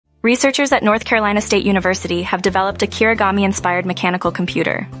Researchers at North Carolina State University have developed a kirigami-inspired mechanical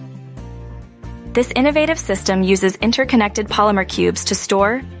computer. This innovative system uses interconnected polymer cubes to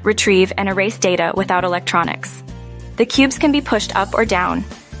store, retrieve, and erase data without electronics. The cubes can be pushed up or down,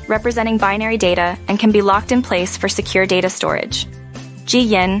 representing binary data, and can be locked in place for secure data storage. Ji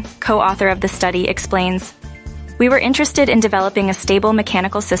Yin, co-author of the study, explains, "We were interested in developing a stable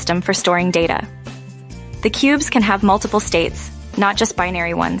mechanical system for storing data. The cubes can have multiple states, not just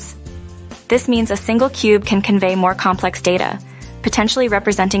binary ones. This means a single cube can convey more complex data, potentially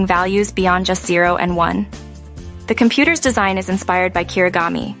representing values beyond just 0 and 1. The computer's design is inspired by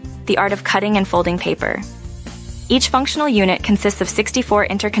kirigami, the art of cutting and folding paper. Each functional unit consists of 64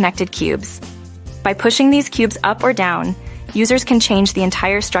 interconnected cubes. By pushing these cubes up or down, users can change the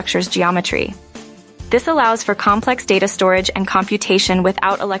entire structure's geometry. This allows for complex data storage and computation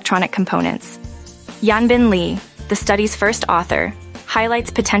without electronic components." Yanbin Li, the study's first author,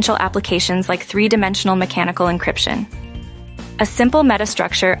 highlights potential applications like three-dimensional mechanical encryption. A simple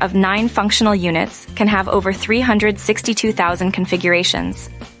metastructure of 9 functional units can have over 362,000 configurations.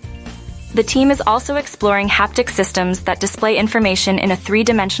 The team is also exploring haptic systems that display information in a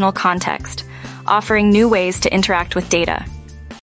three-dimensional context, offering new ways to interact with data.